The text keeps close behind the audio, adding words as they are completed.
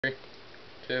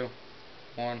2,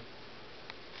 1.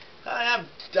 Hi,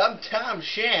 I'm Tom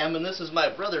Sham, and this is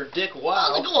my brother Dick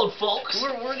Wow. How's it going, folks?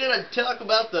 We're gonna talk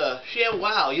about the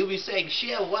ShamWow. You'll be saying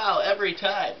ShamWow every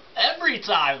time. Every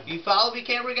time. You follow me,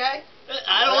 camera guy?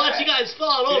 I don't want you guys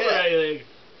falling over anything.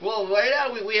 Well, right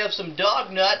now we have some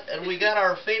dog nut, and we got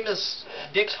our famous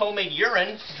Dick's homemade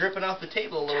urine dripping off the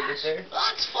table a little bit there.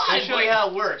 That's fine. I'll show you how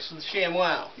it works with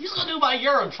ShamWow. You're gonna do my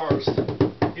urine first.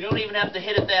 You don't even have to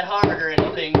hit it that hard or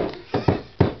anything.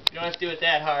 You don't have to do it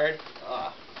that hard.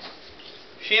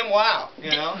 ShamWow,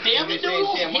 you know. Damn it,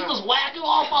 Doodle. He was whacking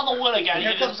off on the wood again.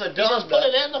 Here comes a dog. You just put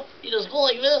it in, you just go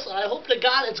like this, and I hope to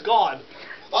God it's gone.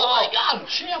 Oh my God,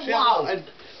 ShamWow. And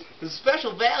the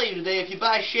special value today, if you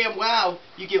buy ShamWow,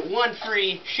 you get 1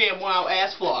 free ShamWow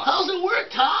ass floss. How's it work,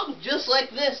 Tom? Just like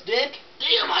this, Dick.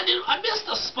 Damn, I missed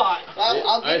a spot.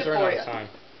 I'll get it for you. Time.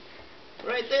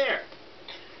 Right there.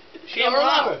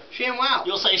 ShamWow. ShamWow.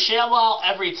 You'll say ShamWow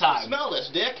every time. Smell this,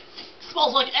 Dick. It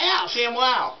smells like ass.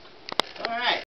 ShamWow. All right.